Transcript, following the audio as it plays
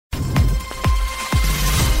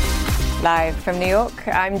Live from New York,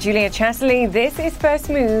 I'm Julia Chatterley. This is First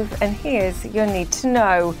Move, and here's your need to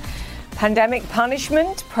know. Pandemic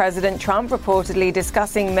punishment, President Trump reportedly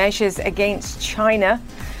discussing measures against China.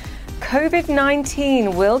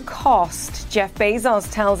 COVID-19 will cost. Jeff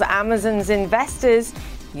Bezos tells Amazon's investors,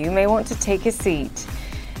 you may want to take a seat.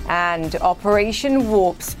 And Operation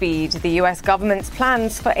Warp Speed, the US government's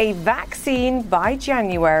plans for a vaccine by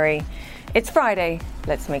January. It's Friday.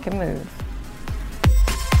 Let's make a move.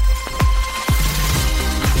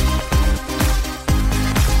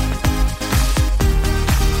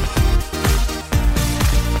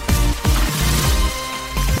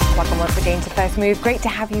 Welcome once again to First Move. Great to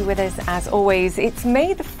have you with us as always. It's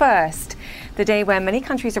May the 1st, the day where many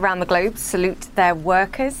countries around the globe salute their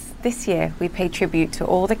workers. This year, we pay tribute to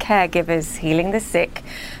all the caregivers healing the sick,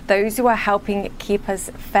 those who are helping keep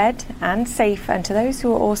us fed and safe, and to those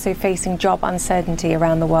who are also facing job uncertainty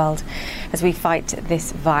around the world as we fight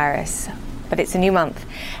this virus. But it's a new month,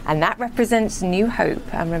 and that represents new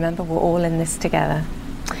hope. And remember, we're all in this together.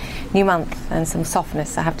 New month and some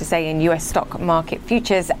softness, I have to say, in US stock market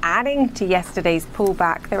futures, adding to yesterday's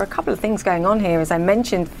pullback. There are a couple of things going on here. As I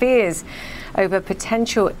mentioned, fears over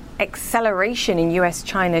potential acceleration in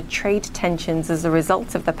US-China trade tensions as a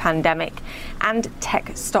result of the pandemic, and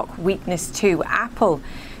tech stock weakness too. Apple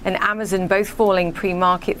and Amazon both falling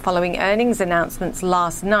pre-market following earnings announcements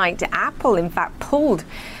last night. Apple, in fact, pulled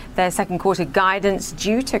their second quarter guidance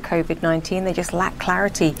due to COVID-19. They just lack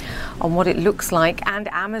clarity on what it looks like. And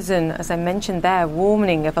Amazon, as I mentioned there,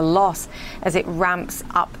 warning of a loss as it ramps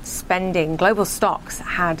up spending. Global stocks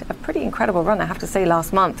had a pretty incredible run, I have to say,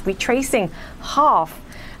 last month, retracing half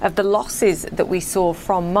of the losses that we saw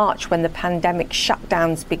from March when the pandemic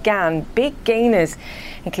shutdowns began. Big gainers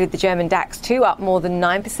include the German DAX 2 up more than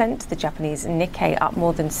 9%, the Japanese Nikkei up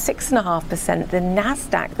more than 6.5%, the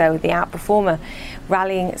Nasdaq, though, the outperformer,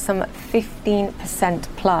 rallying some 15%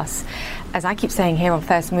 plus. As I keep saying here on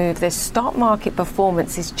First Move, the stock market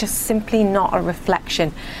performance is just simply not a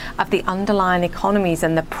reflection of the underlying economies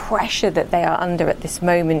and the pressure that they are under at this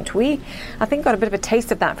moment. We, I think, got a bit of a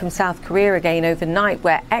taste of that from South Korea again overnight,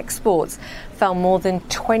 where exports fell more than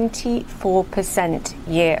 24%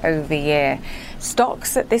 year over year.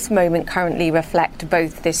 Stocks at this moment currently reflect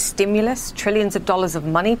both this stimulus, trillions of dollars of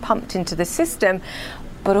money pumped into the system,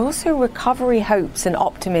 but also recovery hopes and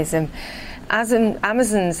optimism. As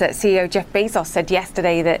Amazon's CEO Jeff Bezos said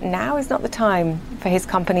yesterday that now is not the time for his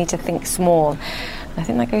company to think small. I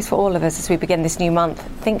think that goes for all of us as we begin this new month.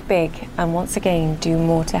 Think big and once again do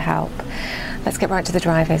more to help. Let's get right to the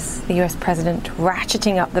drivers. The US president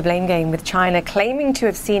ratcheting up the blame game with China, claiming to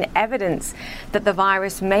have seen evidence that the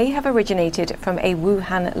virus may have originated from a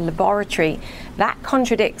Wuhan laboratory. That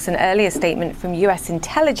contradicts an earlier statement from US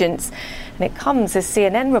intelligence, and it comes as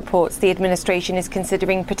CNN reports the administration is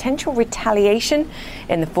considering potential retaliation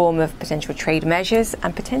in the form of potential trade measures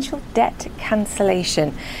and potential debt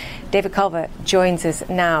cancellation. David Culver joins us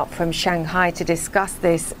now from Shanghai to discuss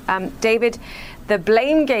this. David, the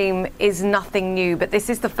blame game is nothing new, but this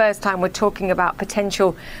is the first time we're talking about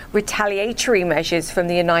potential retaliatory measures from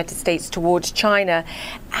the United States towards China.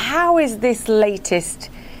 How is this latest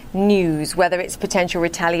news, whether it's potential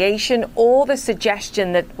retaliation or the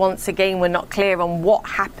suggestion that once again we're not clear on what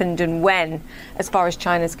happened and when, as far as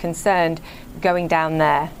China's concerned, going down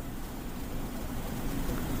there?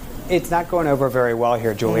 It's not going over very well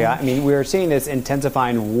here, Julia. I mean, we're seeing this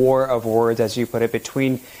intensifying war of words, as you put it,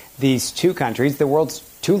 between these two countries, the world's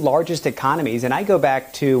two largest economies. And I go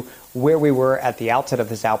back to where we were at the outset of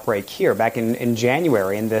this outbreak here, back in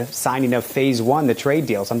January, in the signing of Phase 1, the trade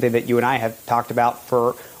deal, something that you and I have talked about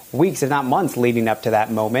for weeks, if not months, leading up to that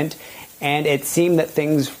moment. And it seemed that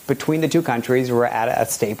things between the two countries were at a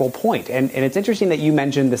stable point. And it's interesting that you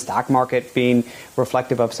mentioned the stock market being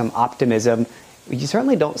reflective of some optimism. You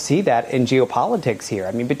certainly don't see that in geopolitics here.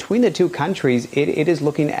 I mean, between the two countries, it is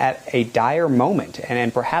looking at a dire moment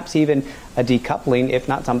and perhaps even a decoupling, if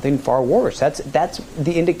not something far worse. That's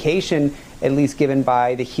the indication, at least given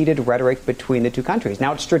by the heated rhetoric between the two countries.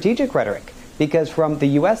 Now, it's strategic rhetoric, because from the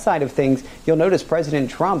U.S. side of things, you'll notice President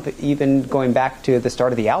Trump, even going back to the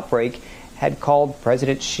start of the outbreak, had called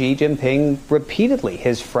President Xi Jinping repeatedly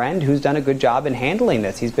his friend who's done a good job in handling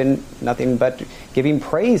this. He's been nothing but giving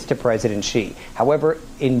praise to President Xi. However,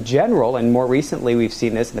 in general, and more recently we've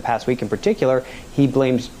seen this in the past week in particular, he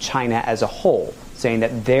blames China as a whole, saying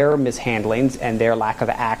that their mishandlings and their lack of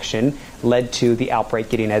action led to the outbreak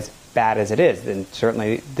getting as bad as it is, and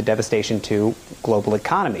certainly the devastation to global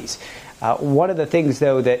economies. One of the things,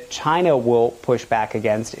 though, that China will push back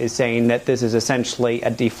against is saying that this is essentially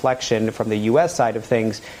a deflection from the U.S. side of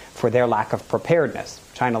things for their lack of preparedness.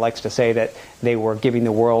 China likes to say that they were giving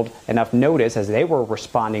the world enough notice as they were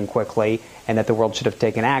responding quickly and that the world should have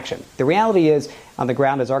taken action. The reality is, on the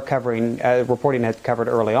ground, as our reporting had covered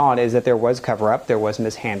early on, is that there was cover-up, there was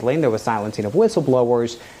mishandling, there was silencing of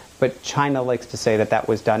whistleblowers, but China likes to say that that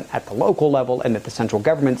was done at the local level and that the central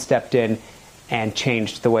government stepped in and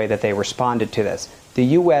changed the way that they responded to this. The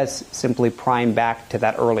U.S. simply primed back to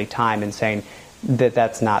that early time and saying that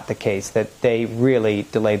that's not the case, that they really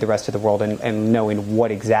delayed the rest of the world in knowing what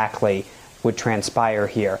exactly would transpire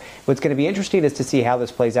here. What's going to be interesting is to see how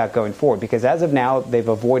this plays out going forward, because as of now, they've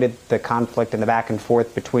avoided the conflict and the back and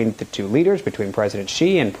forth between the two leaders, between President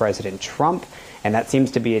Xi and President Trump, and that seems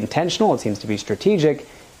to be intentional, it seems to be strategic.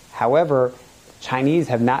 However, Chinese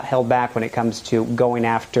have not held back when it comes to going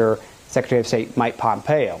after Secretary of State Mike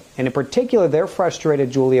Pompeo. And in particular, they're frustrated,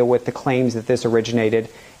 Julia, with the claims that this originated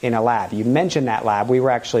in a lab. You mentioned that lab. We were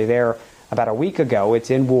actually there about a week ago. It's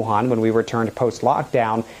in Wuhan when we returned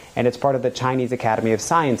post-lockdown, and it's part of the Chinese Academy of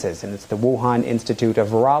Sciences, and it's the Wuhan Institute of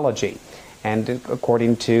Virology. And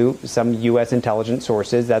according to some U.S. intelligence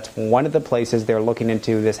sources, that's one of the places they're looking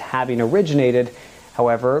into this having originated.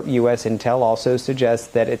 However, U.S. intel also suggests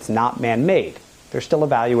that it's not man-made. They're still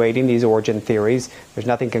evaluating these origin theories. There's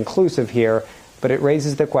nothing conclusive here, but it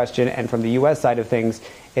raises the question, and from the U.S. side of things,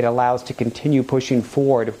 it allows to continue pushing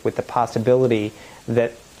forward with the possibility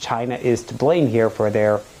that China is to blame here for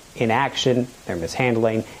their inaction, their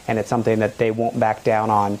mishandling, and it's something that they won't back down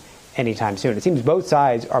on anytime soon. It seems both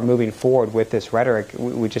sides are moving forward with this rhetoric.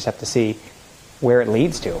 We just have to see where it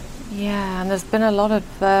leads to. Yeah, and there's been a lot of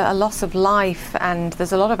a loss of life, and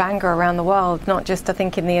there's a lot of anger around the world, not just, I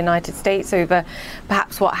think, in the United States over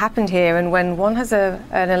perhaps what happened here. And when one has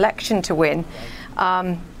an election to win,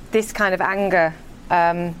 this kind of anger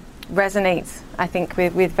resonates, I think,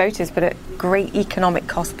 with voters, but at great economic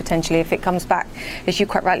cost potentially if it comes back, as you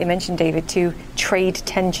quite rightly mentioned, David, to trade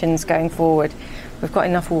tensions going forward. We've got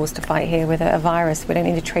enough wars to fight here with a virus. We don't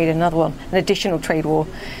need to trade another one, an additional trade war.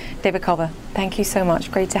 David Culver, thank you so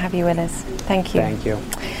much. Great to have you with us. Thank you. Thank you.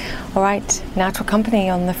 All right, now to a company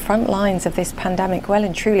on the front lines of this pandemic. Well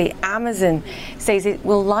and truly, Amazon says it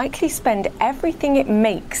will likely spend everything it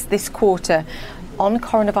makes this quarter on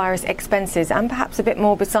coronavirus expenses and perhaps a bit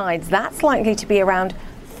more besides. That's likely to be around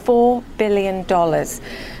 $4 billion.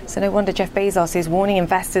 So no wonder Jeff Bezos is warning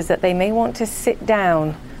investors that they may want to sit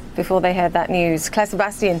down before they heard that news. Claire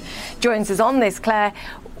Sebastian joins us on this. Claire,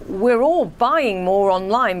 we're all buying more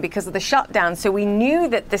online because of the shutdown, so we knew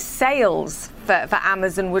that the sales for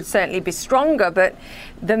Amazon would certainly be stronger, but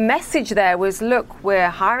the message there was, look, we're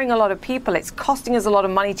hiring a lot of people, it's costing us a lot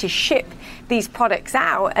of money to ship these products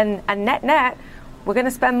out, and net, we're going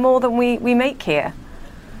to spend more than we make here.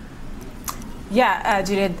 Yeah,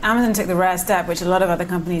 Julia, Amazon took the rare step, which a lot of other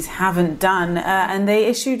companies haven't done, and they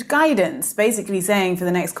issued guidance, basically saying for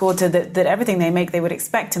the next quarter that everything they make, they would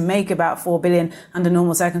expect to make about $4 billion under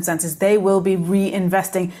normal circumstances. They will be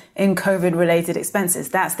reinvesting in COVID-related expenses.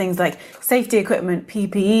 That's things like safety equipment,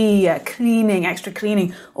 PPE, cleaning, extra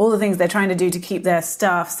cleaning, all the things they're trying to do to keep their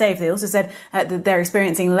staff safe. They also said that they're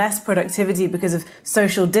experiencing less productivity because of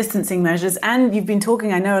social distancing measures. And you've been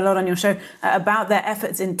talking, I know, a lot on your show about their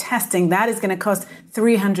efforts in testing. That is going to cost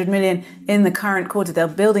 $300 million in the current quarter. They're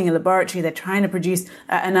building a laboratory. They're trying to produce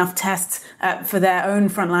enough tests for their own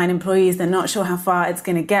frontline employees. They're not sure how far it's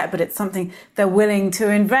going to get, but it's something they're willing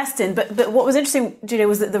to invest in. But what was interesting, Julia,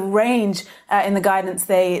 was that the range in the guidance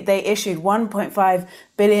they issued, $1.5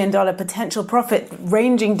 billion potential profit,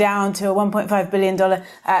 ranging down to a $1.5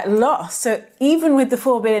 billion loss. So even with the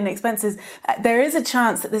 $4 billion expenses, there is a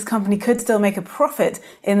chance that this company could still make a profit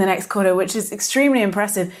in the next quarter, which is extremely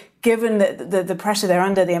impressive given the pressure they're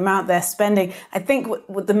under, the amount they're spending. I think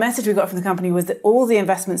what the message we got from the company was that all the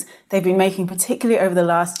investments they've been making, particularly over the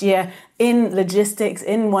last year, in logistics,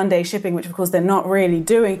 in one-day shipping, which of course they're not really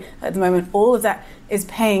doing at the moment, all of that is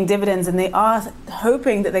paying dividends, and they are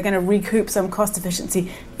hoping that they're going to recoup some cost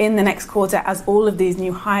efficiency in the next quarter as all of these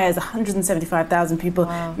new hires, 175,000 people,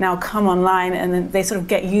 now come online, and then they sort of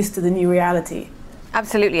get used to the new reality.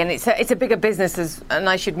 Absolutely, and it's a bigger business, and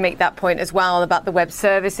I should make that point as well about the web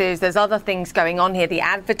services. There's other things going on here. The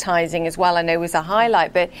advertising as well, I know, was a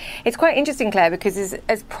highlight, but it's quite interesting, Claire, because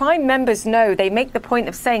as Prime members know, they make the point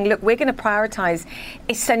of saying, look, we're going to prioritize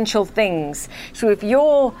essential things. So if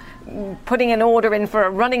you're putting an order in for a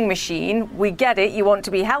running machine, we get it, you want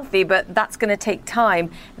to be healthy, but that's going to take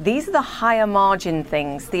time. These are the higher margin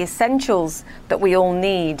things, the essentials that we all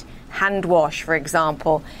need. Hand wash, for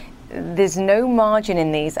example. There's no margin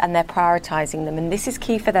in these, and they're prioritizing them, and this is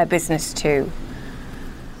key for their business too.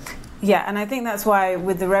 Yeah, and I think that's why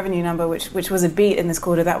with the revenue number, which was a beat in this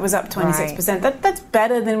quarter, that was up 26%. Right. That's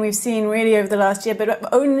better than we've seen really over the last year,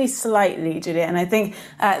 but only slightly, Julia. And I think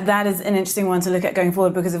that is an interesting one to look at going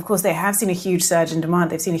forward because, of course, they have seen a huge surge in demand.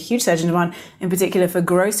 They've seen a huge surge in demand, in particular for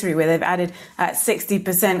grocery, where they've added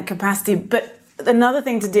 60% capacity. But another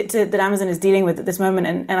thing that Amazon is dealing with at this moment,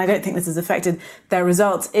 and I don't think this has affected their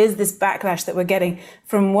results, is this backlash that we're getting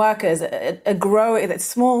from workers. A growing, that's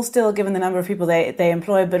small still given the number of people they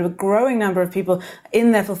employ, but a growing number of people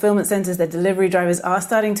in their fulfillment centers, their delivery drivers are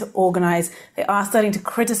starting to organize. They are starting to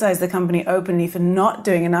criticize the company openly for not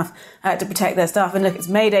doing enough to protect their staff. And look, it's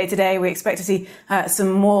May Day today. We expect to see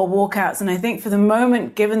some more walkouts. And I think for the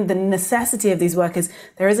moment, given the necessity of these workers,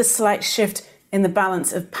 there is a slight shift in the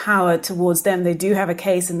balance of power towards them. They do have a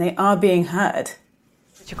case and they are being heard.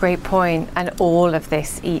 Such a great point. And all of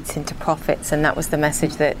this eats into profits. And that was the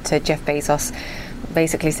message that Jeff Bezos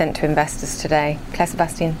basically sent to investors today. Claire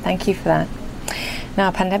Sebastian, thank you for that. Now,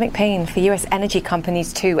 pandemic pain for US energy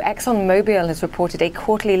companies too. ExxonMobil has reported a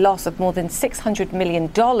quarterly loss of more than $600 million,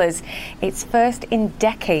 its first in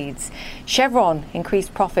decades. Chevron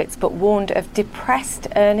increased profits but warned of depressed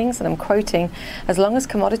earnings, and I'm quoting, as long as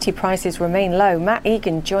commodity prices remain low. Matt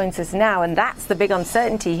Egan joins us now, and that's the big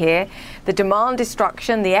uncertainty here. The demand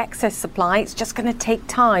destruction, the excess supply, it's just going to take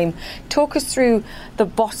time. Talk us through the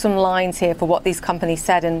bottom lines here for what these companies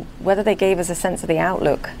said and whether they gave us a sense of the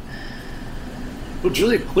outlook. Well,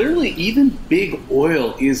 Julia, clearly even big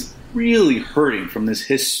oil is really hurting from this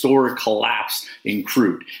historic collapse in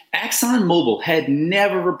crude. ExxonMobil had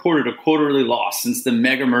never reported a quarterly loss since the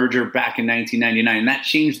mega merger back in 1999. That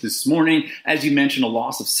changed this morning. As you mentioned, a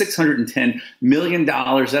loss of $610 million.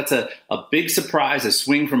 That's a big surprise, a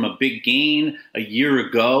swing from a big gain a year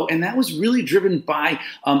ago. And that was really driven by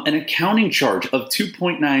an accounting charge of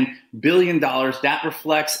 $2.9 billion. That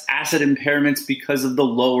reflects asset impairments because of the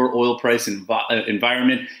lower oil price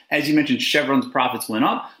environment. As you mentioned, Chevron's profits went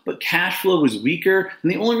up, but cash flow was weaker.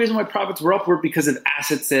 And the only reason why profits were up were because of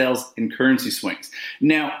asset sales and currency swings.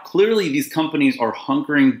 Now, clearly, these companies are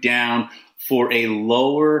hunkering down for a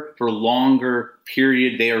lower, for longer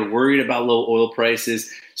period. They are worried about low oil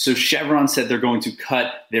prices. So Chevron said they're going to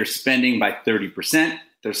cut their spending by 30%.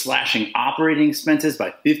 They're slashing operating expenses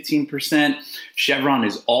by 15%. Chevron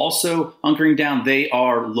is also hunkering down. They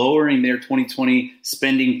are lowering their 2020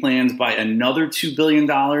 spending plans by another $2 billion.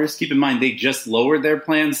 Keep in mind, they just lowered their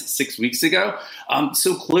plans 6 weeks ago.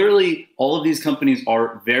 So clearly, all of these companies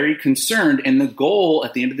are very concerned. And the goal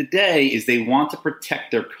at the end of the day is they want to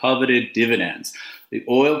protect their coveted dividends. The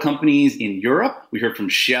oil companies in Europe, we heard from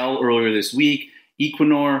Shell earlier this week,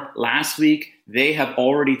 Equinor last week, they have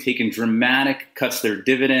already taken dramatic cuts to their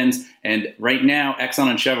dividends. And right now, Exxon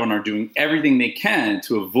and Chevron are doing everything they can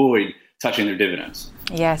to avoid touching their dividends.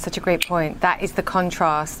 Yeah, such a great point. That is the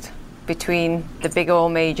contrast between the big oil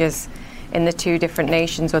majors in the two different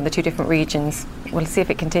nations or the two different regions. We'll see if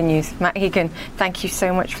it continues. Matt Egan, thank you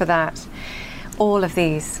so much for that. All of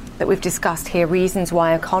these that we've discussed here, reasons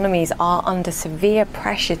why economies are under severe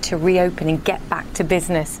pressure to reopen and get back to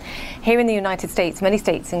business. Here in the United States, many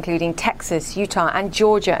states, including Texas, Utah, and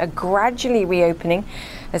Georgia, are gradually reopening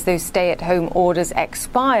as those stay-at-home orders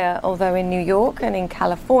expire, although in New York and in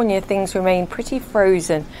California, things remain pretty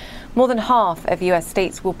frozen. More than half of US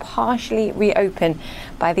states will partially reopen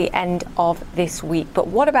by the end of this week. But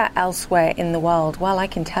what about elsewhere in the world? Well, I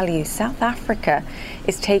can tell you, South Africa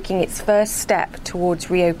is taking its first step towards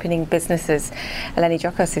reopening businesses. Eleni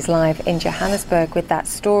Jokos is live in Johannesburg with that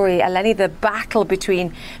story. Eleni, the battle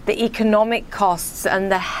between the economic costs and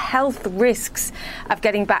the health risks of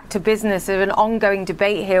getting back to business is an ongoing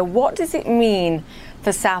debate here. What does it mean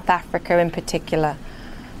for South Africa in particular?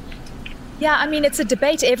 Yeah, I mean, it's a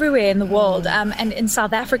debate everywhere in the world. And in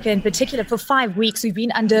South Africa in particular, for 5 weeks, we've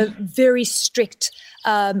been under very strict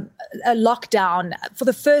a lockdown for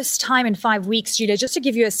the first time in 5 weeks, Julia. Just to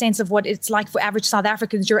give you a sense of what it's like for average South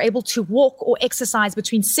Africans, you're able to walk or exercise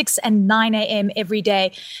between 6 and 9 a.m. every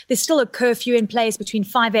day. There's still a curfew in place between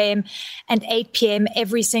 5 a.m. and 8 p.m.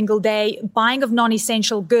 every single day. Buying of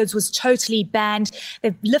non-essential goods was totally banned.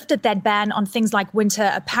 They've lifted that ban on things like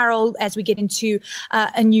winter apparel as we get into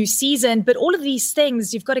a new season. But all of these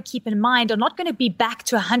things you've got to keep in mind are not going to be back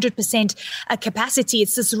to 100% capacity.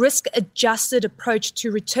 It's this risk-adjusted approach to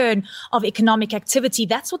return of economic activity.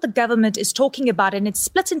 That's what the government is talking about, and it's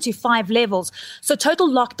split into 5 levels. So total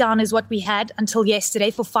lockdown is what we had until yesterday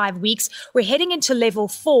for 5 weeks. We're heading into level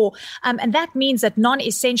 4, and that means that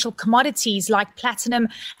non-essential commodities like platinum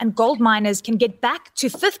and gold miners can get back to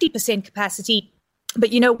 50% capacity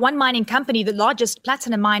But, one mining company, the largest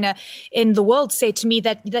platinum miner in the world, said to me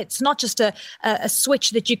that it's not just a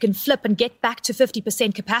switch that you can flip and get back to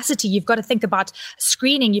 50% capacity. You've got to think about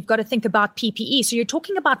screening. You've got to think about PPE. So you're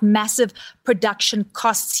talking about massive production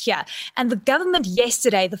costs here. And the government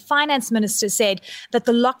yesterday, the finance minister said that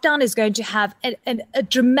the lockdown is going to have a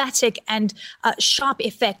dramatic and sharp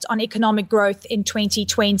effect on economic growth in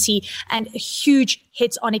 2020 and a huge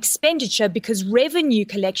hit on expenditure because revenue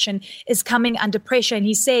collection is coming under pressure. And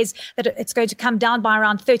he says that it's going to come down by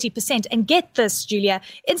around 30%. And get this, Julia,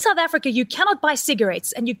 in South Africa, you cannot buy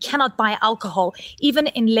cigarettes and you cannot buy alcohol, even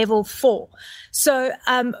in level 4. So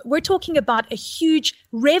we're talking about a huge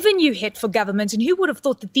revenue hit for government. And who would have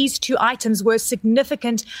thought that these two items were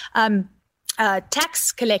significant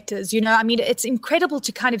tax collectors? It's incredible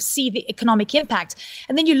to kind of see the economic impact.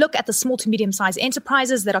 And then you look at the small to medium-sized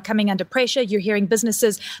enterprises that are coming under pressure. You're hearing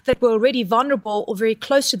businesses that were already vulnerable or very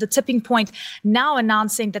close to the tipping point now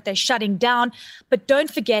announcing that they're shutting down. But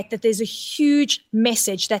don't forget that there's a huge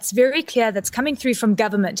message that's very clear that's coming through from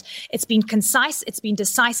government. It's been concise, it's been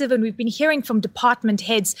decisive, and we've been hearing from department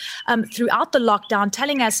heads throughout the lockdown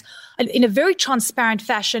telling us in a very transparent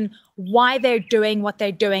fashion why they're doing what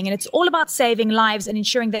they're doing. And it's all about saving lives and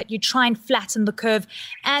ensuring that you try and flatten the curve.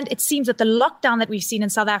 And it seems that the lockdown that we've seen in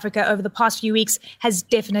South Africa over the past few weeks has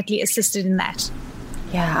definitely assisted in that.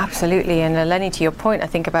 Yeah, absolutely. And Lenny, to your point, I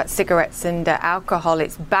think about cigarettes and alcohol,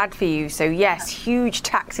 it's bad for you. So yes, huge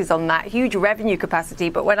taxes on that, huge revenue capacity.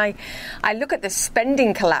 But when I look at the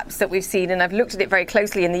spending collapse that we've seen, and I've looked at it very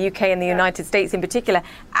closely in the UK and the United States in particular,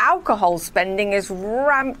 alcohol spending is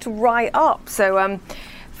ramped right up. So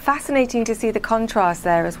fascinating to see the contrast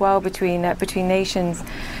there as well between nations.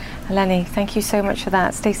 Lenny, thank you so much for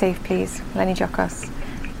that. Stay safe, please. Lenny Jokos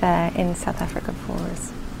there in South Africa for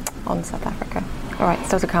us, on South Africa. All right,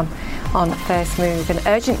 still to come on First Move. An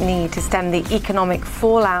urgent need to stem the economic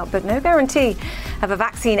fallout, but no guarantee of a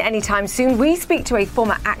vaccine anytime soon. We speak to a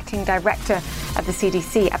former acting director of the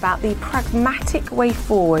CDC about the pragmatic way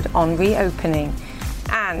forward on reopening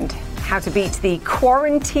and how to beat the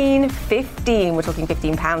quarantine 15. We're talking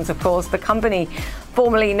 £15, of course. The company,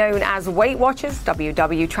 formerly known as Weight Watchers,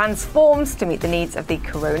 WW, transforms to meet the needs of the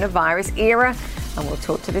coronavirus era. And we'll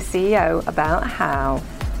talk to the CEO about how.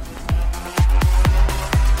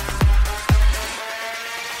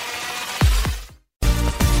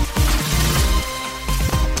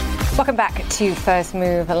 Welcome back to First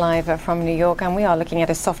Move, live from New York, and we are looking at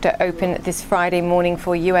a softer open this Friday morning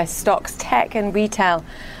for US stocks, tech and retail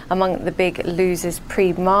among the big losers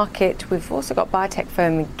pre-market. We've also got biotech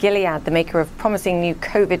firm Gilead, the maker of promising new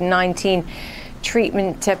COVID-19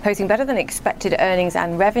 treatment, posting better than expected earnings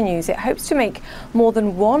and revenues. It hopes to make more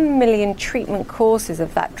than 1 million treatment courses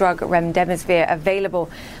of that drug remdesivir available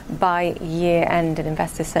by year end, and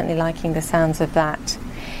investors certainly liking the sounds of that.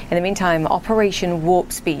 In the meantime, Operation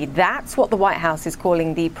Warp Speed, that's what the White House is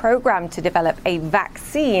calling the program to develop a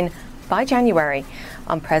vaccine by January.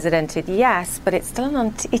 Unprecedented, yes, but it's still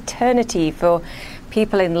an eternity for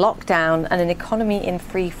people in lockdown and an economy in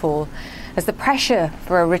freefall. As the pressure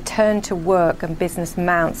for a return to work and business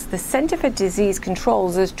mounts, the Centre for Disease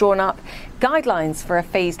Control has drawn up guidelines for a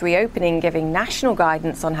phased reopening, giving national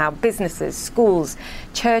guidance on how businesses, schools,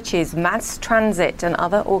 churches, mass transit and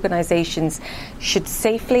other organisations should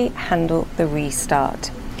safely handle the restart.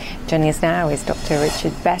 Joining us now is Dr.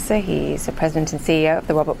 Richard Besser. He's the President and CEO of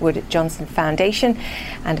the Robert Wood Johnson Foundation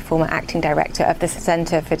and a former acting director of the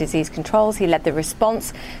Centre for Disease Control. He led the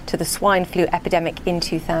response to the swine flu epidemic in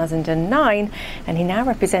 2009, and he now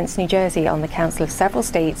represents New Jersey on the Council of several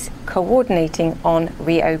states coordinating on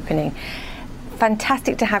reopening.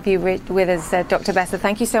 Fantastic to have you with us, Dr. Besser.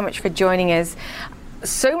 Thank you so much for joining us.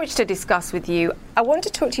 So much to discuss with you. I want to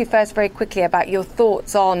talk to you first very quickly about your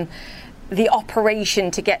thoughts on the operation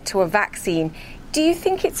to get to a vaccine. Do you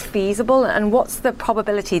think it's feasible, and what's the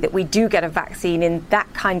probability that we do get a vaccine in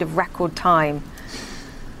that kind of record time?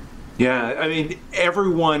 Yeah, I mean,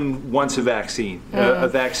 everyone wants a vaccine. A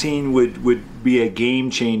vaccine would be a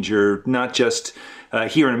game changer, not just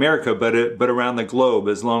here in America, but around the globe,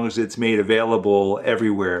 as long as it's made available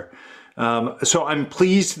everywhere. So I'm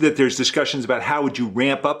pleased that there's discussions about how would you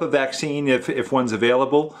ramp up a vaccine if one's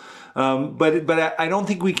available. But I don't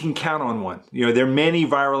think we can count on one. You know, there are many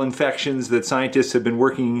viral infections that scientists have been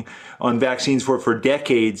working on vaccines for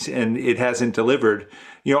decades, and it hasn't delivered.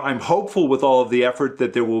 You know, I'm hopeful with all of the effort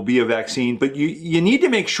that there will be a vaccine, but you need to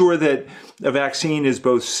make sure that a vaccine is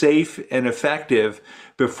both safe and effective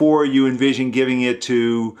before you envision giving it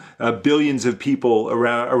to billions of people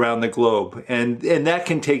around the globe, and that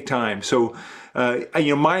can take time. So,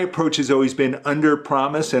 my approach has always been under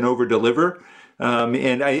promise and over deliver.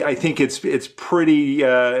 And I think it's pretty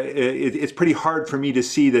hard for me to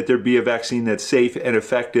see that there'd be a vaccine that's safe and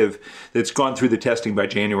effective that's gone through the testing by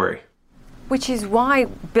January. Which is why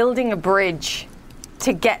building a bridge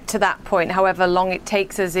to get to that point, however long it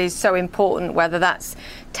takes us, is so important, whether that's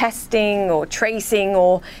testing or tracing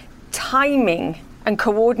or timing and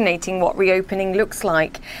coordinating what reopening looks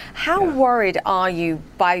like. How worried are you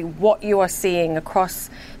by what you are seeing across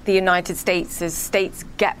the United States as states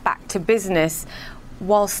get back to business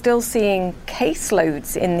while still seeing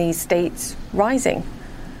caseloads in these states rising?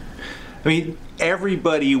 I mean,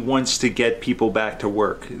 everybody wants to get people back to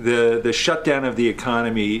work. The shutdown of the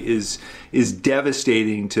economy is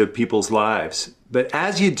devastating to people's lives. But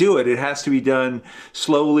as you do it, it has to be done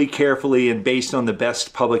slowly, carefully, and based on the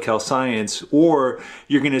best public health science, or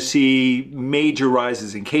you're going to see major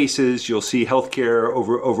rises in cases. You'll see healthcare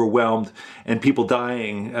overwhelmed and people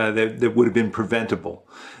dying that would have been preventable.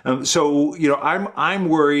 So, I'm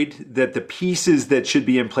worried that the pieces that should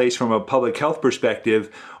be in place from a public health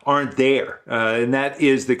perspective aren't there. And that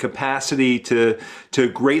is the capacity to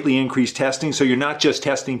greatly increase testing. So you're not just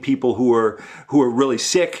testing people who are really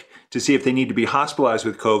sick to see if they need to be hospitalized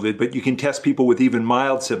with COVID, but you can test people with even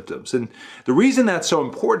mild symptoms. And the reason that's so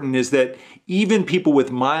important is that even people with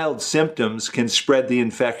mild symptoms can spread the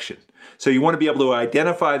infection. So you want to be able to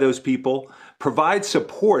identify those people, provide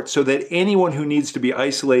support so that anyone who needs to be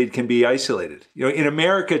isolated can be isolated. In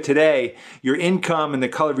America today, your income and the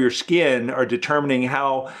color of your skin are determining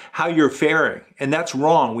how you're faring. And that's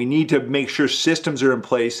wrong. We need to make sure systems are in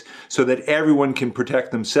place so that everyone can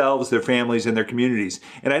protect themselves, their families, and their communities.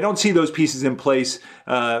 And I don't see those pieces in place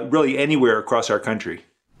really anywhere across our country.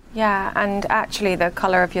 Yeah, and actually the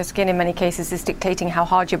color of your skin in many cases is dictating how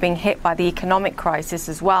hard you're being hit by the economic crisis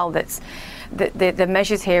as well. That's the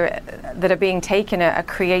measures here that are being taken are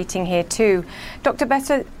creating here too. Dr.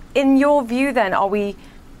 Besser, in your view then, are we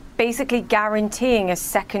basically guaranteeing a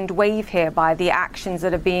second wave here by the actions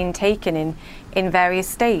that are being taken in various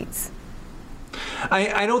states?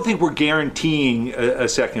 I don't think we're guaranteeing a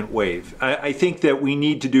second wave. I think that we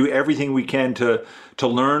need to do everything we can to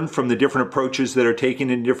learn from the different approaches that are taken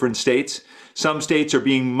in different states. Some states are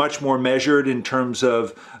being much more measured in terms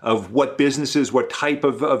of what businesses, what type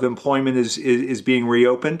of employment is being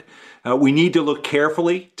reopened. We need to look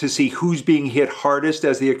carefully to see who's being hit hardest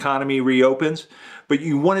as the economy reopens. But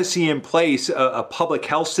you want to see in place a public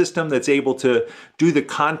health system that's able to do the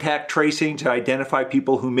contact tracing to identify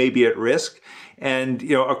people who may be at risk. And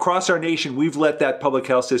across our nation, we've let that public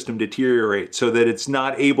health system deteriorate so that it's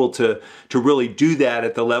not able to really do that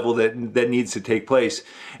at the level that needs to take place.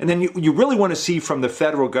 And then you really want to see from the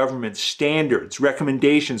federal government standards,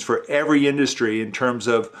 recommendations for every industry in terms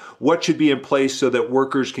of what should be in place so that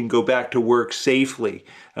workers can go back to work safely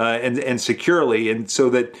and securely, and so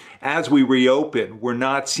that as we reopen, we're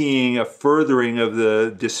not seeing a furthering of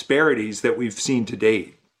the disparities that we've seen to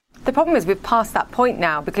date. The problem is we've passed that point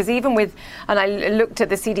now, because even with, and I looked at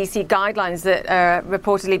the CDC guidelines that are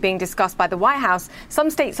reportedly being discussed by the White House,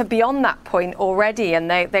 some states are beyond that point already and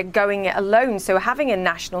they're going it alone. So having a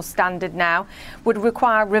national standard now would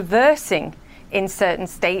require reversing in certain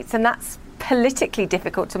states, and that's politically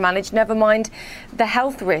difficult to manage, never mind the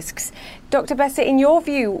health risks. Dr. Besser, in your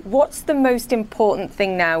view, what's the most important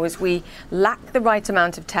thing now as we lack the right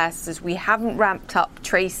amount of tests, as we haven't ramped up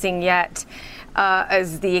tracing yet,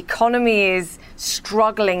 as the economy is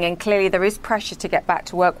struggling and clearly there is pressure to get back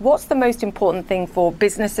to work? What's the most important thing for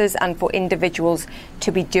businesses and for individuals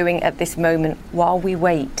to be doing at this moment while we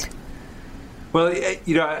wait? Well,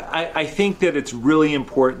 I think that it's really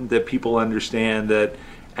important that people understand that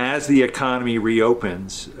as the economy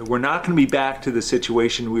reopens, we're not going to be back to the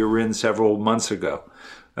situation we were in several months ago.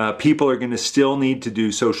 People are going to still need to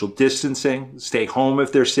do social distancing, stay home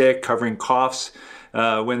if they're sick, covering coughs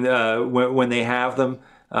when they have them.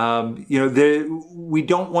 We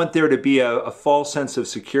don't want there to be a false sense of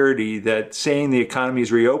security that saying the economy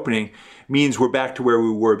is reopening means we're back to where we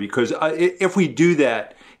were, because if we do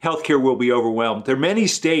that, healthcare will be overwhelmed. There are many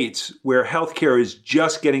states where healthcare is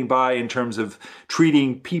just getting by in terms of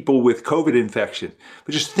treating people with COVID infection.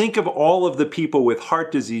 But just think of all of the people with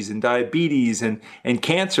heart disease and diabetes and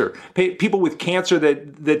cancer, people with cancer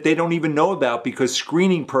that they don't even know about because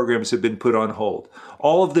screening programs have been put on hold.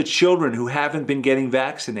 All of the children who haven't been getting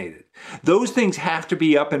vaccinated. Those things have to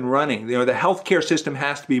be up and running. The healthcare system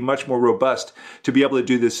has to be much more robust to be able to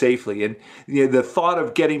do this safely. And the thought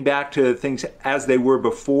of getting back to things as they were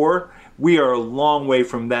before, we are a long way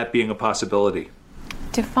from that being a possibility.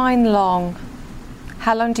 Define long.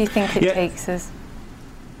 How long do you think it takes us?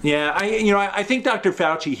 Yeah, I think Dr.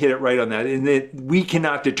 Fauci hit it right on that, in that we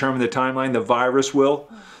cannot determine the timeline. The virus will.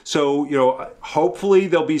 So, hopefully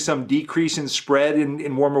there'll be some decrease in spread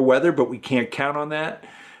in warmer weather, but we can't count on that.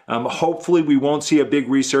 Hopefully we won't see a big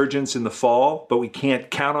resurgence in the fall, but we can't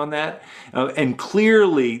count on that. And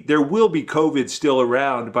clearly there will be COVID still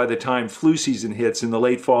around by the time flu season hits in the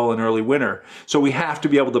late fall and early winter. So we have to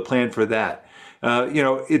be able to plan for that.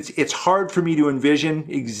 It's hard for me to envision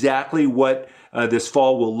exactly what this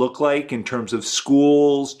fall will look like in terms of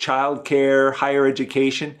schools, childcare, higher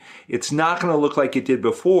education. It's not going to look like it did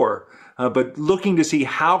before, but looking to see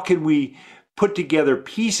how can we put together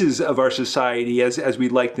pieces of our society as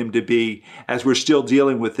we'd like them to be, as we're still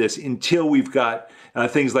dealing with this until we've got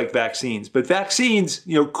things like vaccines. But vaccines,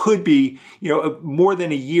 could be, more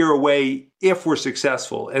than a year away if we're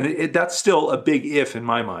successful. And that's still a big if in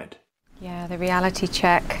my mind. Yeah, the reality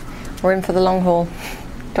check. We're in for the long haul.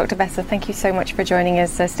 Dr. Besser, thank you so much for joining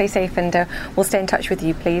us. Stay safe, and we'll stay in touch with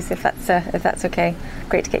you, please, if that's okay.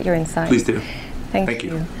 Great to get your insight. Please do. Thank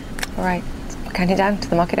you. All right, we're counting down to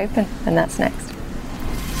the market open, and that's next.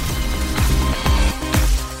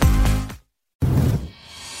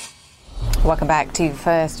 Welcome back to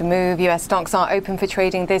First Move. US stocks are open for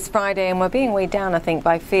trading this Friday, and we're being weighed down, I think,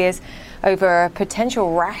 by fears over a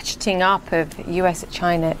potential ratcheting up of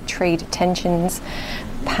US-China trade tensions.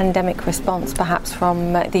 Pandemic response perhaps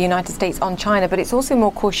from the United States on China, but it's also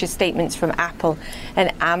more cautious statements from Apple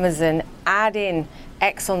and Amazon. Add in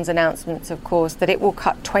Exxon's announcements, of course, that it will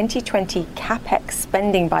cut 2020 capex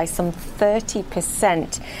spending by some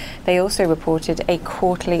 30%. They also reported a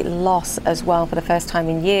quarterly loss as well for the first time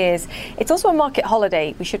in years. It's also a market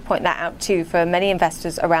holiday. We should point that out too for many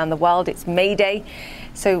investors around the world. It's May Day.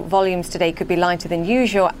 So volumes today could be lighter than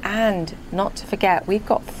usual. And not to forget, we've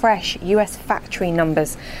got fresh US factory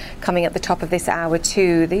numbers coming at the top of this hour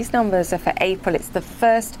too. These numbers are for April. It's the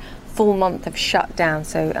first full month of shutdown.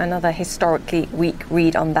 So another historically weak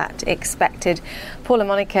read on that expected. Paul and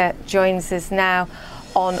Monica joins us now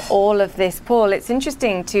on all of this. Paul, it's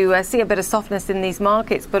interesting to see a bit of softness in these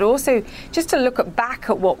markets, but also just to look back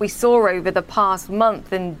at what we saw over the past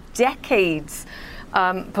month and decades.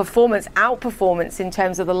 Outperformance in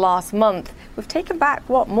terms of the last month. We've taken back,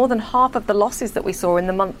 more than half of the losses that we saw in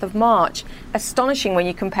the month of March. Astonishing when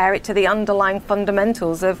you compare it to the underlying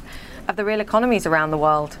fundamentals of the real economies around the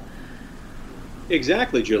world.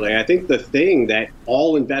 Exactly, Julie. I think the thing that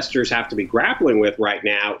all investors have to be grappling with right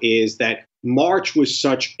now is that March was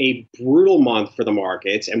such a brutal month for the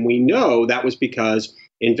markets, and we know that was because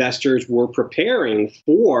investors were preparing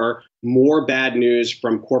for more bad news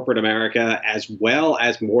from corporate America, as well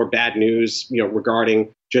as more bad news,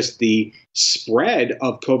 regarding just the spread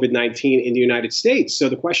of COVID-19 in the United States. So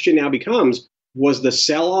the question now becomes, was the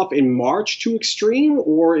sell-off in March too extreme,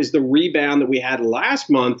 or is the rebound that we had last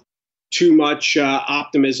month too much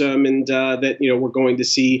optimism, and that we're going to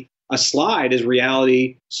see a slide as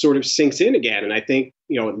reality sort of sinks in again? And I think,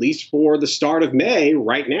 at least for the start of May,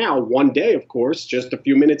 right now, one day, of course, just a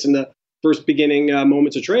few minutes in the first beginning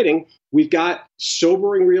moments of trading, we've got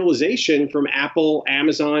sobering realization from Apple,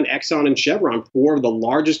 Amazon, Exxon, and Chevron, four of the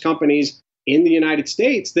largest companies in the United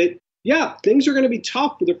States, that, things are going to be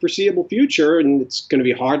tough for the foreseeable future, and it's going to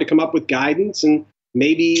be hard to come up with guidance, and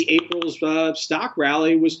maybe April's stock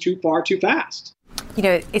rally was too fast.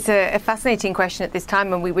 It's a fascinating question at this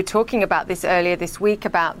time, and we were talking about this earlier this week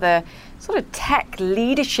about the sort of tech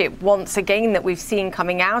leadership once again that we've seen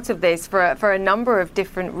coming out of this for a number of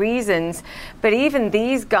different reasons. But even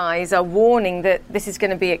these guys are warning that this is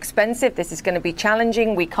going to be expensive, this is going to be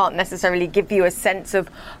challenging. We can't necessarily give you a sense of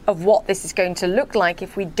what this is going to look like.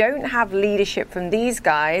 If we don't have leadership from these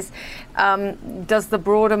guys, does the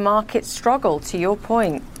broader market struggle, to your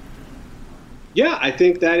point? Yeah, I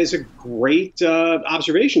think that is a great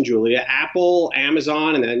observation, Julia. Apple,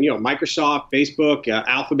 Amazon, and then, Microsoft, Facebook,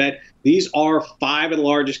 Alphabet. These are five of the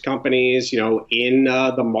largest companies, in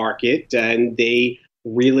the market, and they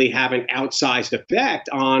really have an outsized effect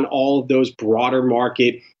on all of those broader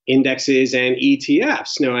market indexes and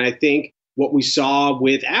ETFs. Now, I think what we saw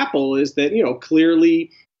with Apple is that, clearly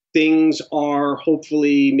things are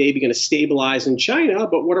hopefully maybe going to stabilize in China,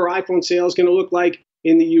 but what are iPhone sales going to look like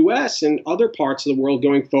in the U.S. and other parts of the world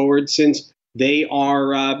going forward, since they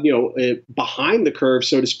are, behind the curve,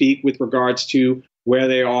 so to speak, with regards to where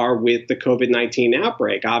they are with the COVID-19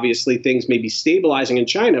 outbreak? Obviously, things may be stabilizing in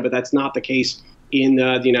China, but that's not the case in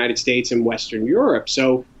the United States and Western Europe.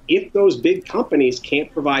 So if those big companies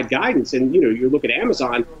can't provide guidance, and, you look at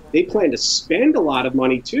Amazon, they plan to spend a lot of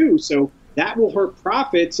money too. So that will hurt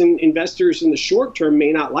profits, and investors in the short term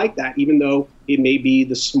may not like that, even though it may be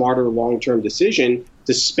the smarter long-term decision to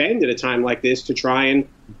to spend at a time like this to try and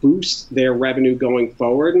boost their revenue going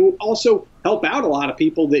forward, and also help out a lot of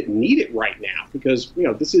people that need it right now, because,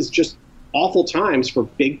 this is just awful times for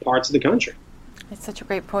big parts of the country. It's such a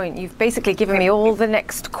great point. You've basically given me all the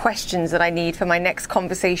next questions that I need for my next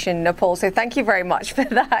conversation, Paul. So thank you very much for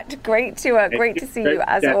that. Great to see you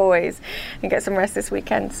as always. And get some rest this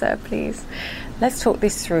weekend, sir, please. Let's talk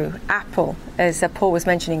this through. Apple, as Paul was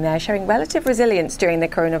mentioning there, showing relative resilience during the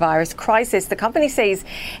coronavirus crisis. The company says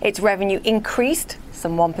its revenue increased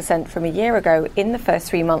some 1% from a year ago in the first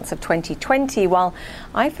 3 months of 2020, while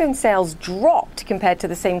iPhone sales dropped compared to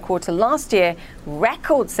the same quarter last year.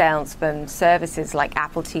 Record sales from services like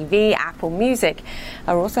Apple TV, Apple Music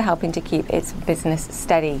are also helping to keep its business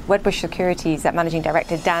steady. Wedbush Securities Managing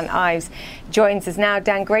Director Dan Ives joins us now.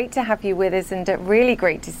 Dan, great to have you with us, and really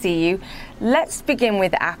great to see you. Let's begin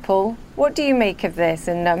with Apple. What do you make of this?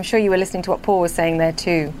 And I'm sure you were listening to what Paul was saying there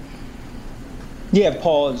too. Yeah,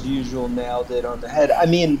 Paul, as usual, nailed it on the head. I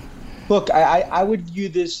mean, look, I would view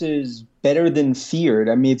this as better than feared.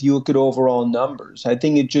 I mean, if you look at overall numbers, I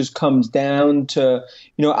think it just comes down to,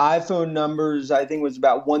 iPhone numbers, I think was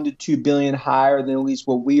about 1 to 2 billion higher than at least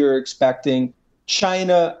what we were expecting.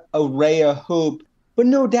 China, a ray of hope, but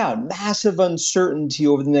no doubt, massive uncertainty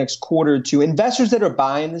over the next quarter or two. Investors that are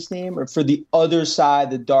buying this name are for the other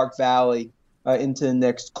side, the dark valley, into the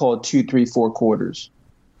next, call it 2, 3, 4 quarters.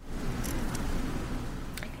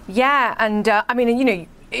 Yeah, and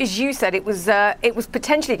as you said, it was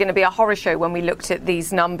potentially going to be a horror show when we looked at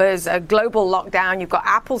these numbers. A global lockdown. You've got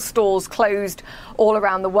Apple stores closed all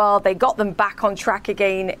around the world. They got them back on track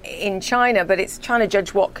again in China, but it's trying to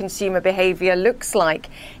judge what consumer behavior looks like.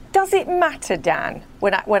 Does it matter, Dan,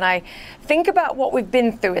 when I think about what we've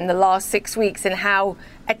been through in the last 6 weeks and how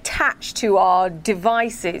attached to our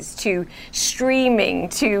devices, to streaming,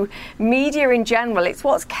 to media in general, it's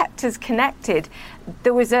what's kept us connected.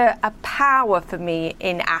 There was a power for me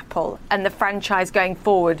in Apple and the franchise going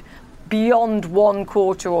forward beyond 1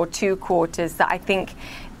 quarter or 2 quarters that I think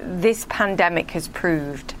this pandemic has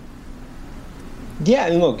proved. Yeah,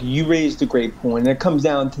 and look, you raised a great point. It comes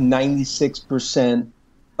down to 96%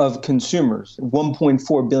 of consumers,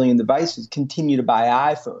 1.4 billion devices, continue to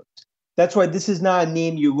buy iPhones. That's why this is not a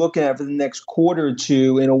name you're looking at for the next quarter or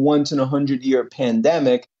two in a once-in-a-100-year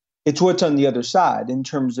pandemic. It's what's on the other side in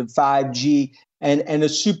terms of 5G and a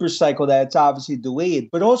super cycle that's obviously delayed.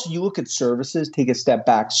 But also you look at services, take a step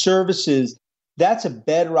back. Services, that's a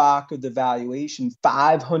bedrock of the valuation,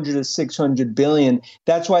 500 to 600 billion.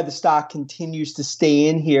 That's why the stock continues to stay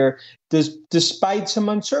in here despite some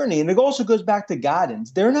uncertainty. And it also goes back to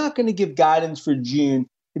guidance. They're not going to give guidance for June.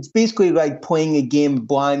 It's basically like playing a game of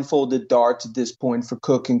blindfolded darts at this point for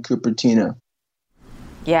Cook and Cupertino.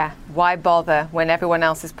 Yeah, why bother when everyone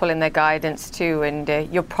else is pulling their guidance too,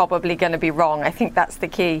 and you're probably going to be wrong. I think that's the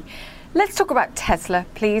key. Let's talk about Tesla,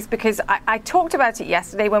 please, because I talked about it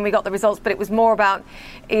yesterday when we got the results, but it was more about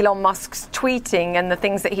Elon Musk's tweeting and the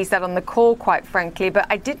things that he said on the call, quite frankly. But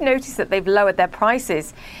I did notice that they've lowered their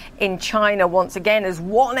prices in China once again as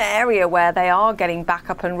one area where they are getting back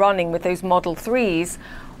up and running with those Model 3s.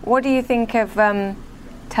 What do you think of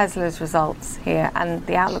Tesla's results here and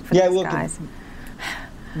the outlook for these guys?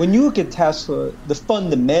 When you look at Tesla, the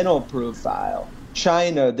fundamental profile,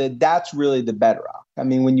 China, that's really the bedrock. I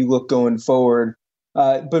mean, when you look going forward,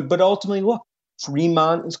 but ultimately, look,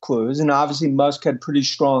 Fremont is closed, and obviously Musk had pretty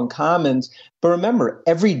strong comments. But remember,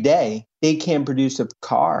 every day they can't produce a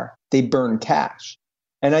car, they burn cash.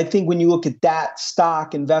 And I think when you look at that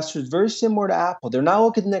stock, investors, very similar to Apple, they're not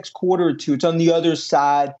looking at the next quarter or two. It's on the other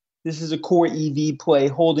side. This is a core EV play,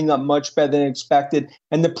 holding up much better than expected.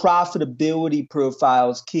 And the profitability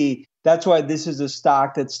profile is key. That's why this is a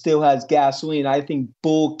stock that still has gasoline. I think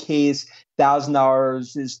bull case,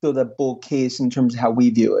 $1,000 is still that bull case in terms of how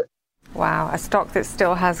we view it. Wow, a stock that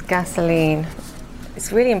still has gasoline.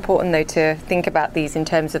 It's really important, though, to think about these in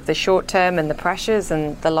terms of the short term and the pressures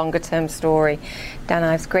and the longer term story. Dan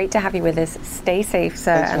Ives, great to have you with us. Stay safe,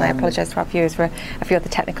 sir. Thanks, and I apologize to our viewers for a few of the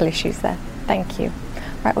technical issues there. Thank you.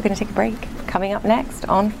 Right, we're going to take a break. Coming up next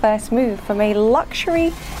on First Move, from a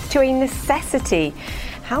luxury to a necessity,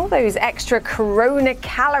 how those extra Corona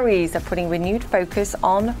calories are putting renewed focus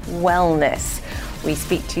on wellness. We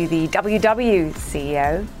speak to the WW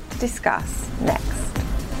CEO to discuss next.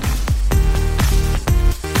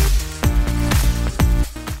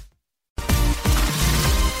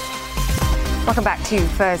 Welcome back to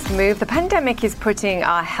First Move. The pandemic is putting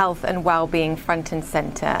our health and well-being front and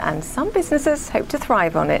centre, and some businesses hope to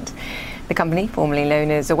thrive on it. The company, formerly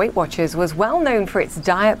known as Weight Watchers, was well known for its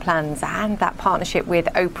diet plans and that partnership with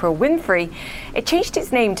Oprah Winfrey. It changed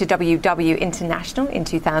its name to WW International in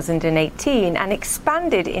 2018 and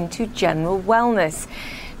expanded into general wellness.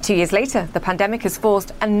 2 years later, the pandemic has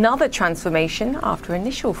forced another transformation after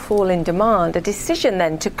initial fall in demand. A decision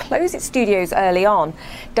then to close its studios early on,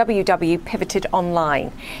 WW pivoted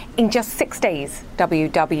online. In just 6 days,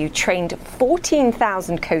 WW trained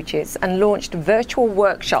 14,000 coaches and launched virtual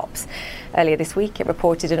workshops. Earlier this week, it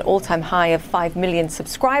reported an all-time high of 5 million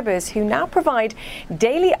subscribers who now provide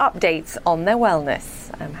daily updates on their wellness.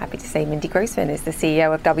 I'm happy to say Mindy Grossman is the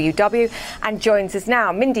CEO of WW and joins us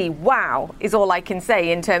now. Mindy, wow is all I can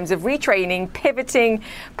say in terms of retraining, pivoting,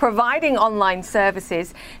 providing online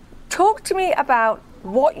services. Talk to me about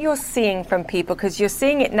what you're seeing from people, because you're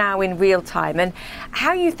seeing it now in real time, and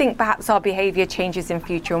how you think perhaps our behavior changes in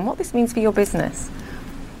future and what this means for your business.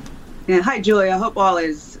 Yeah, hi, Julie. I hope all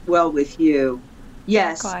is well with you.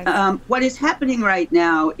 Yes, what is happening right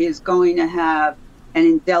now is going to have an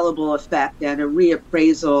indelible effect and a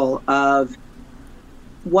reappraisal of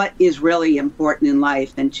what is really important in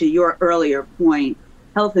life. And to your earlier point,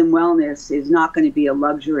 health and wellness is not going to be a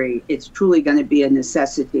luxury. It's truly going to be a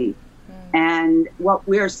necessity. And what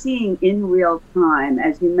we're seeing in real time,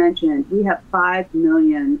 as you mentioned, we have 5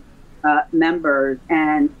 million members.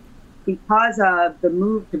 And because of the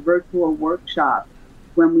move to virtual workshops,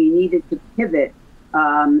 when we needed to pivot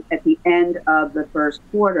at the end of the first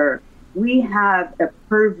quarter, we have a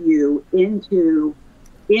purview into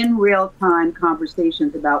in real-time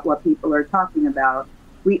conversations about what people are talking about.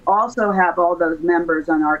 We also have all those members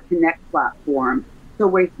on our Connect platform. So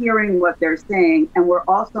we're hearing what they're saying, and we're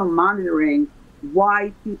also monitoring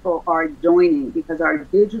why people are joining, because our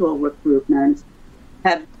digital recruitments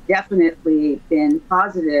have definitely been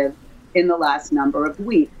positive in the last number of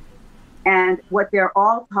weeks. And what they're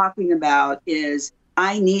all talking about is,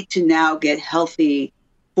 I need to now get healthy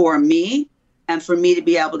for me and for me to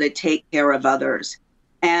be able to take care of others.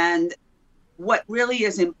 And what really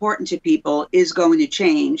is important to people is going to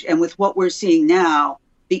change. And with what we're seeing now,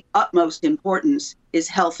 the utmost importance is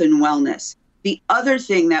health and wellness. The other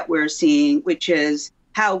thing that we're seeing, which is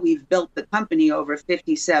how we've built the company over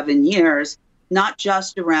 57 years, not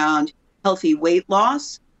just around healthy weight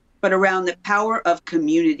loss, but around the power of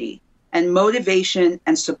community. And motivation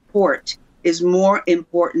and support is more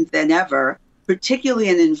important than ever, particularly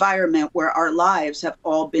in an environment where our lives have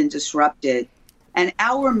all been disrupted. And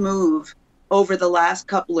our move over the last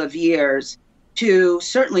couple of years to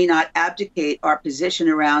certainly not abdicate our position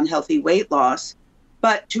around healthy weight loss,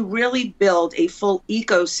 but to really build a full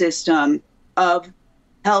ecosystem of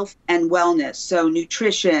health and wellness. So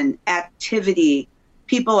nutrition, activity,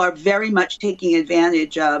 people are very much taking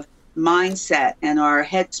advantage of mindset and our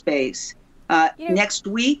headspace. Next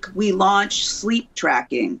week, we launch sleep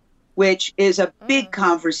tracking, which is a big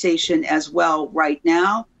conversation as well right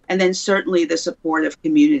now. And then certainly the support of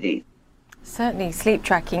community. Certainly, sleep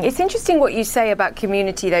tracking. It's interesting what you say about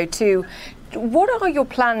community, though, too. What are your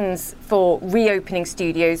plans for reopening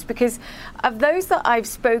studios? Because of those that I've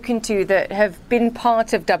spoken to that have been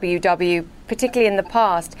part of WW, particularly in the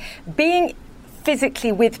past, being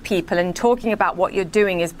physically with people and talking about what you're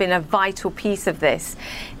doing has been a vital piece of this.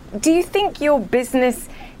 Do you think your business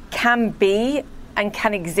can be and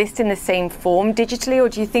can exist in the same form digitally, or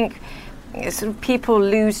do you think sort of people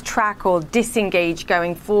lose track or disengage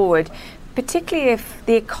going forward, particularly if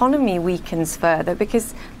the economy weakens further,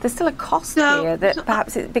 because there's still a cost here that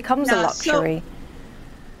perhaps it becomes a luxury?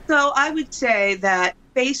 So I would say that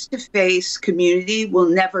face-to-face community will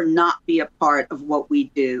never not be a part of what we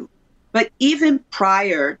do. But even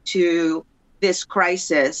prior to this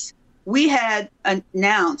crisis, we had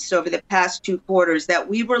announced over the past 2 quarters that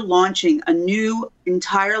we were launching a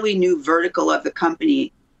entirely new vertical of the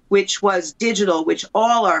company, which was digital, which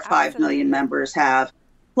all our 5 million members have,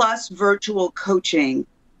 plus virtual coaching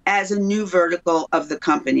as a new vertical of the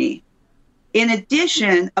company. In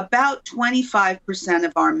addition, about 25%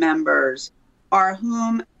 of our members are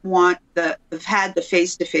have had the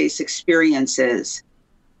face-to-face experiences.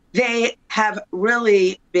 They have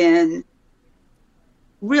really been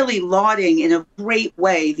lauding in a great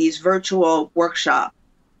way these virtual workshops.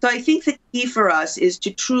 So I think the key for us is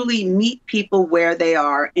to truly meet people where they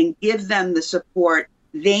are and give them the support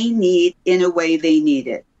they need in a way they need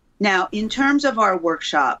it. Now, in terms of our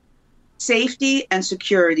workshop, safety and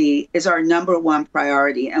security is our number one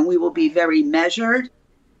priority, and we will be very measured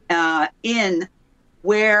in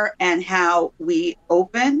where and how we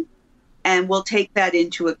open, and we'll take that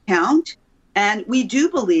into account. And we do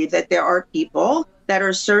believe that there are people that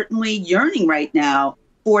are certainly yearning right now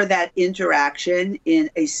for that interaction in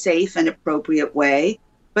a safe and appropriate way.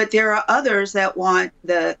 But there are others that want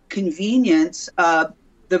the convenience of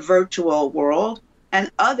the virtual world, and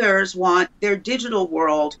others want their digital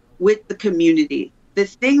world with the community. The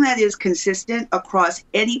thing that is consistent across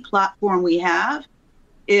any platform we have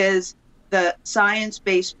is the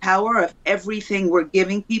science-based power of everything we're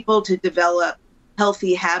giving people to develop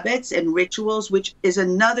healthy habits and rituals, which is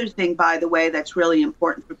another thing, by the way, that's really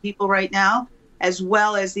important for people right now, as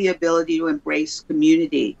well as the ability to embrace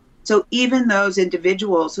community. So even those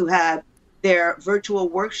individuals who have their virtual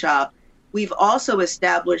workshop, we've also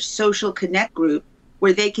established social connect group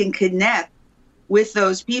where they can connect with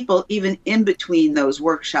those people even in between those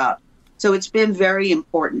workshops. So it's been very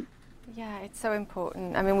important. Yeah, it's so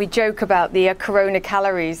important. I mean, we joke about the corona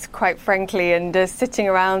calories, quite frankly, and sitting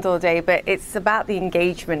around all day, but it's about the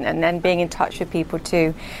engagement and then being in touch with people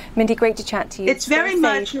too. Mindy, great to chat to you. It's very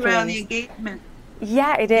much around the engagement.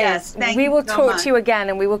 Yeah, it is. Yes, we will talk to you again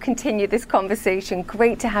and we will continue this conversation.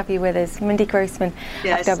 Great to have you with us. Mindy Grossman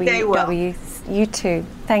yes, of WW. Well. You too.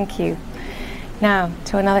 Thank you. Now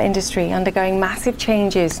to another industry undergoing massive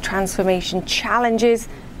changes, transformation, challenges,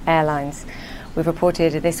 airlines. We've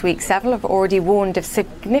reported this week several have already warned of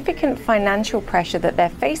significant financial pressure that they're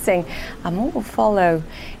facing, and more will follow.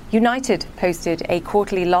 United posted a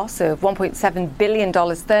quarterly loss of $1.7 billion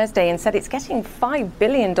Thursday and said it's getting $5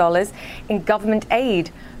 billion in government aid.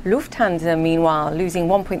 Lufthansa, meanwhile, losing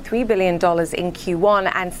 $1.3 billion in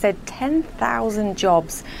Q1 and said 10,000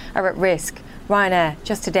 jobs are at risk. Ryanair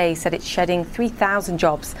just today said it's shedding 3,000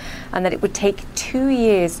 jobs and that it would take 2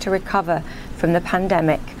 years to recover from the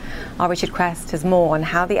pandemic. Our Richard Quest has more on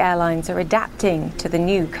how the airlines are adapting to the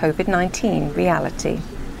new COVID-19 reality.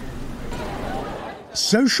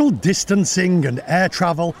 Social distancing and air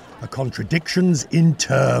travel are contradictions in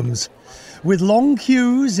terms. With long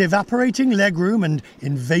queues, evaporating legroom and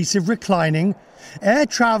invasive reclining, air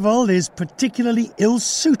travel is particularly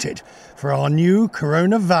ill-suited for our new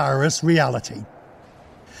coronavirus reality.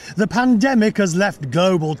 The pandemic has left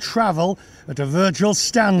global travel at a virtual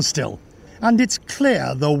standstill, and it's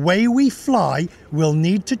clear the way we fly will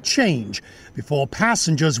need to change before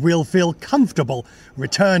passengers will feel comfortable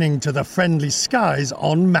returning to the friendly skies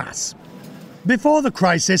en masse. Before the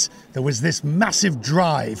crisis, there was this massive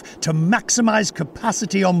drive to maximise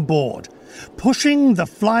capacity on board, pushing the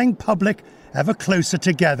flying public ever closer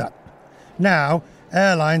together. Now,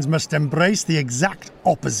 airlines must embrace the exact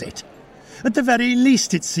opposite. At the very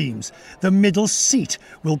least, it seems, the middle seat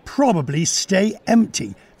will probably stay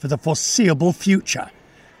empty for the foreseeable future,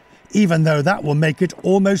 even though that will make it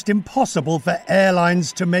almost impossible for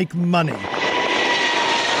airlines to make money.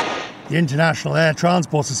 The International Air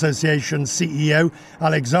Transport Association CEO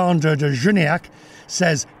Alexandre de Juniac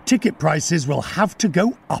says ticket prices will have to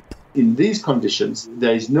go up. In these conditions,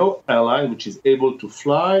 there is no airline which is able to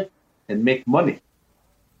fly and make money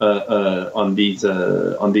on these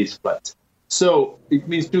flights. So it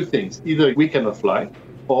means two things. Either we cannot fly,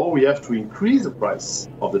 or we have to increase the price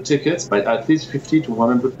of the tickets by at least 50 to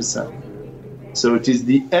 100%. So it is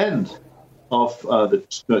the end of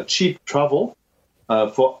the cheap travel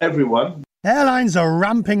for everyone. Airlines are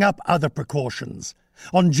ramping up other precautions.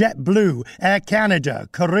 On JetBlue, Air Canada,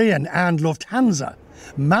 Korean and Lufthansa,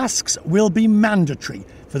 masks will be mandatory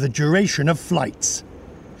for the duration of flights.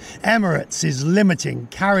 Emirates is limiting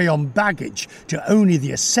carry-on baggage to only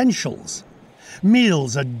the essentials.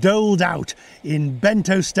 Meals are doled out in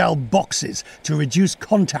bento-style boxes to reduce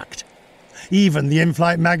contact. Even the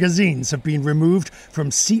in-flight magazines have been removed from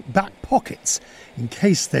seat back pockets in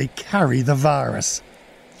case they carry the virus.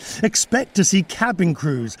 Expect to see cabin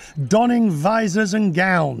crews donning visors and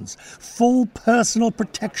gowns. Full personal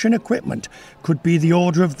protection equipment could be the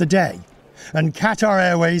order of the day. And Qatar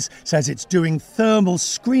Airways says it's doing thermal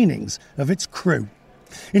screenings of its crew.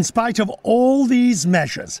 In spite of all these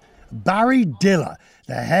measures, Barry Diller,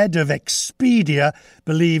 the head of Expedia,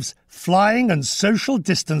 believes flying and social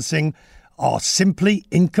distancing are simply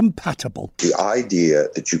incompatible. The idea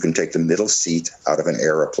that you can take the middle seat out of an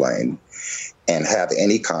airplane and have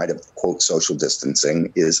any kind of, quote, social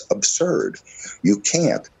distancing is absurd. You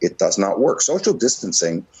can't. It does not work. Social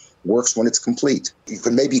distancing works when it's complete. You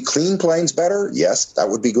can maybe clean planes better. Yes, that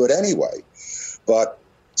would be good anyway. But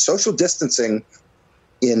social distancing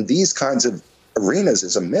in these kinds of arenas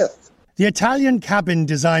is a myth. The Italian cabin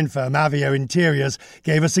design firm Avio Interiors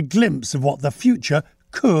gave us a glimpse of what the future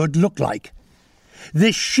could look like.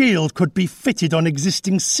 This shield could be fitted on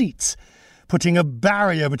existing seats, putting a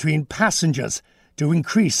barrier between passengers to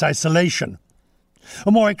increase isolation.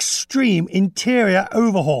 A more extreme interior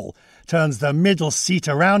overhaul turns the middle seat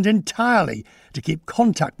around entirely to keep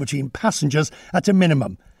contact between passengers at a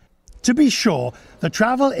minimum. To be sure, the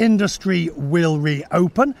travel industry will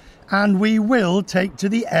reopen and we will take to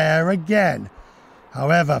the air again.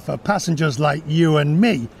 However, for passengers like you and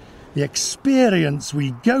me, the experience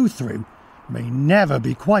we go through may never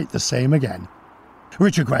be quite the same again.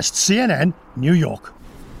 Richard Quest, CNN, New York.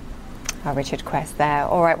 Richard Quest there.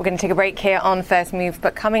 All right, we're going to take a break here on First Move,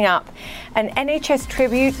 but coming up, an NHS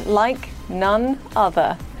tribute like none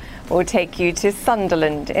other. We'll take you to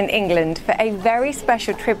Sunderland in England for a very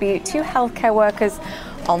special tribute to healthcare workers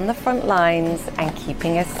on the front lines and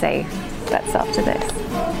keeping us safe. That's after this.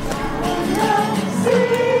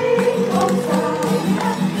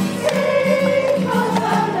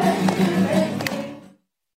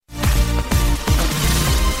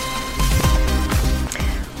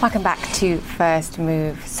 Welcome back to First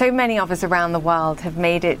Move. So many of us around the world have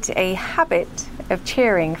made it a habit of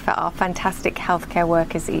cheering for our fantastic healthcare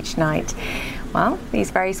workers each night. Well, these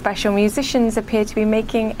very special musicians appear to be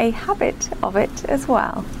making a habit of it as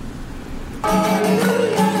well.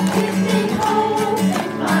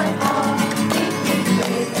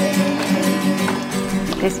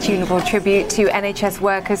 This tunable tribute to NHS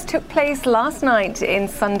workers took place last night in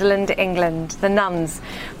Sunderland, England. The nuns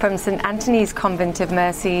from St Anthony's Convent of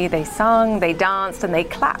Mercy, they sung, they danced and they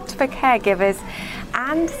clapped for caregivers,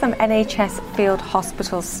 and some NHS field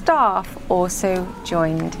hospital staff also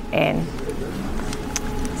joined in.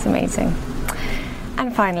 It's amazing.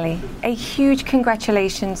 And finally, a huge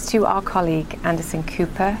congratulations to our colleague Anderson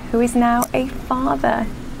Cooper, who is now a father.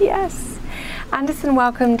 Yes. Anderson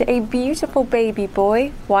welcomed a beautiful baby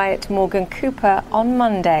boy, Wyatt Morgan Cooper, on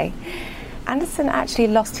Monday. Anderson actually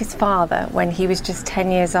lost his father when he was just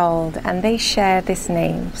 10 years old, and they share this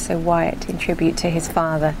name, so Wyatt, in tribute to his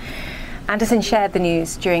father. Anderson shared the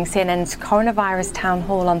news during CNN's coronavirus town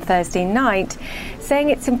hall on Thursday night, saying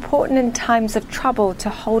it's important in times of trouble to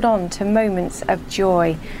hold on to moments of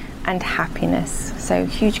joy and happiness. So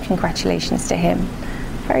huge congratulations to him.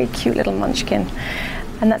 Very cute little munchkin.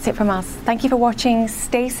 And that's it from us. Thank you for watching.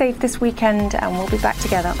 Stay safe this weekend, and we'll be back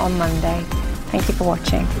together on Monday. Thank you for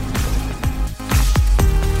watching.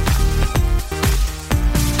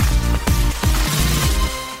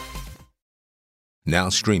 Now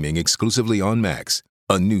streaming exclusively on Max,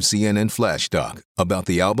 a new CNN Flash doc about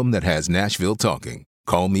the album that has Nashville talking,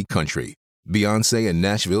 Call Me Country, Beyoncé and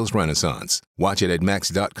Nashville's Renaissance. Watch it at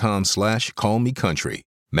max.com/callmecountry.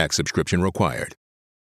 Max subscription required.